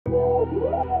On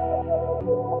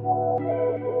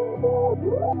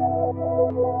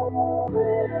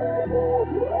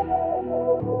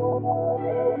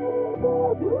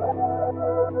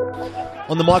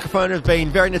the microphone have been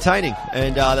very entertaining,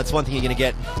 and that's one thing you're going to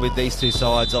get with these two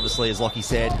sides, obviously, as Lockie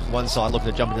said. One side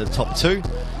looking to jump into the top two.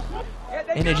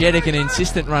 Energetic and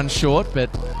insistent run short, but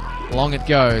long it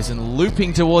goes, and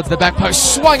looping towards the back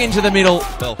post, swung into the middle.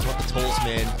 Well, not the tallest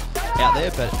man out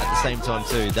there, but at the same time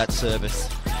too, that service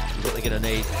is what they're going to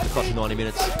need across the 90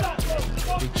 minutes.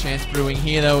 Big chance brewing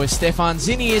here though, as Stefan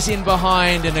Zinni is in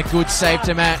behind, and a good save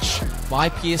to match by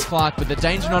Pierce Clark, but the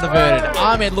danger not averted.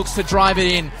 Ahmed looks to drive it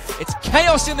in. It's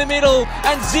chaos in the middle,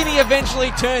 and Zinni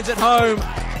eventually turns it home.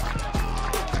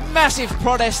 Massive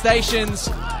protestations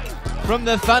from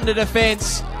the Thunder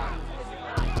defence.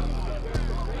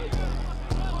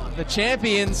 The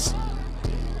champions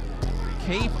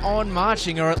keep on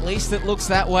marching, or at least it looks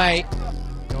that way.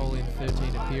 Goal in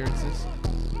 13 appearances.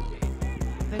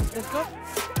 They've got...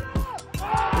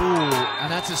 Ooh,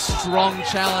 and that's a strong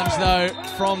challenge though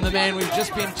from the man we've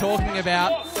just been talking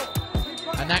about.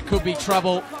 And that could be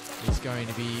trouble. He's going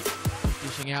to be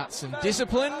dishing out some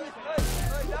discipline.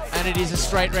 And it is a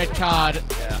straight red card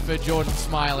for Jordan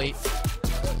Smiley.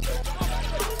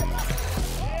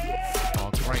 Oh,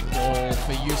 great ball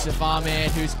for Yusuf Ahmed,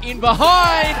 who's in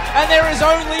behind. And there is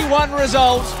only one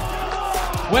result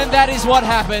when that is what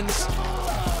happens.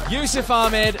 Yusuf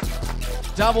Ahmed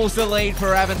doubles the lead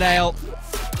for Avondale.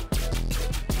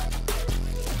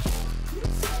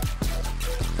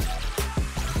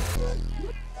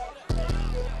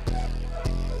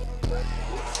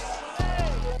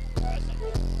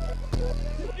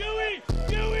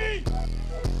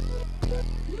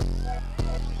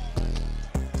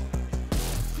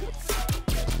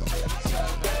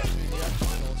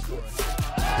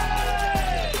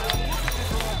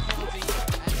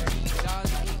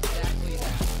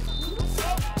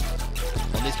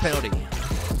 Penalty.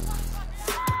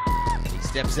 He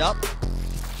steps up,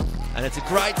 and it's a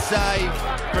great save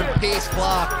from Pierce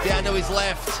Clark down to his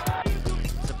left.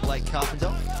 To Blake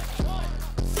Carpenter.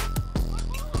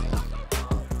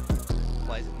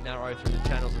 Plays it narrow through the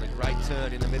channels and a great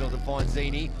turn in the middle to find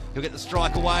Zinni. He'll get the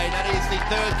strike away, and that is the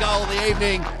third goal of the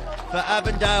evening for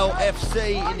Avondale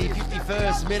FC in the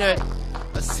 51st minute.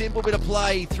 A simple bit of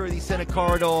play through the centre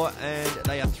corridor, and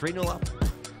they are 3-0 up.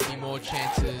 More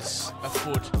chances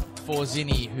afoot for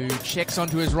Zinni, who checks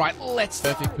onto his right, lets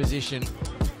perfect position.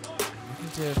 Looking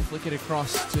to flick it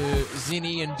across to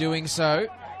Zinni, and doing so.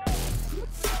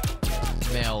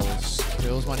 Mells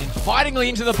curls one invitingly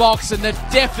into the box, and the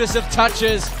deftest of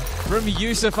touches from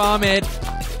Yusuf Ahmed.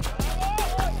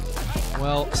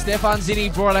 Well, Stefan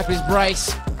Zinni brought up his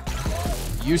brace.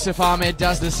 Yusuf Ahmed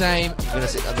does the same. We're going to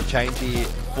set another change here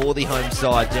for the home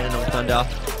side, Dandenong Thunder,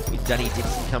 with Danny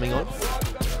Dixon coming on.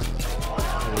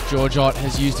 George Ott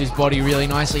has used his body really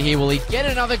nicely here. Will he get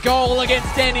another goal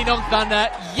against Dandenong Thunder?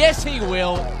 Yes, he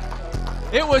will.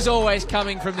 It was always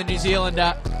coming from the New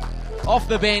Zealander. Off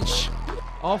the bench,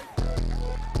 off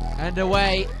and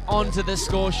away onto the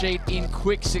score sheet in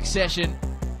quick succession.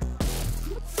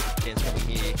 Chance coming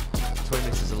here. 20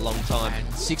 minutes is a long time.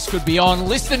 And 6 could be on.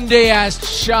 Liston Diaz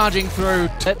charging through.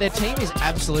 Their team is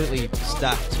absolutely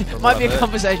stacked. It might be a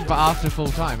conversation for after full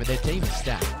time, but their team is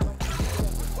stacked.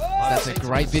 That's a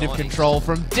great bit of control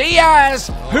from Diaz,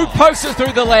 who pokes it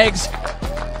through the legs.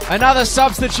 Another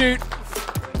substitute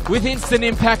with instant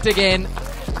impact again.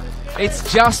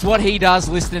 It's just what he does,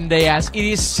 Liston Diaz. It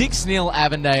is 6-0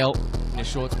 Avondale in a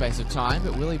short space of time,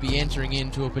 but will he be entering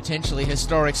into a potentially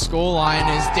historic scoreline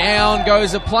as down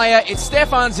goes a player? It's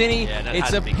Stefan Zinni. Yeah,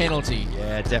 it's a penalty.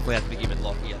 Yeah, definitely has to be given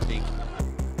Lockie, I think.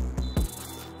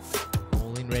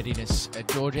 All in readiness at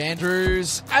George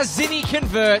Andrews as Zinni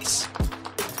converts.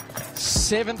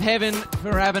 7th heaven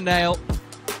for Avondale,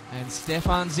 and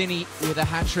Stefan Zinni with a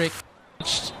hat-trick.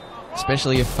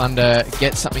 Especially if Thunder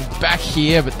gets something back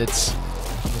here, but that's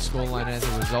the scoreline as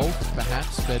a result,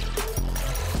 perhaps. But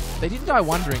they didn't die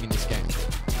wondering in this game,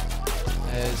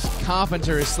 as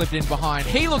Carpenter has slipped in behind.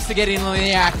 He looks to get in on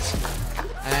the act,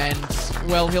 and,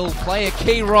 well, he'll play a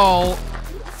key role,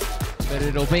 but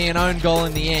it'll be an own goal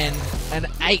in the end, an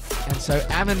 8. And so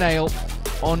Avondale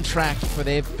on track for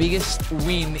their biggest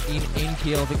win in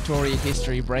NPL Victoria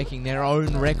history, breaking their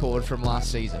own record from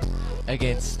last season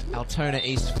against Altona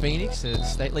East Phoenix, a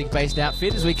State League based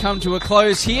outfit. As we come to a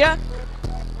close here,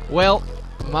 well,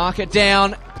 mark it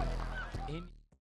down.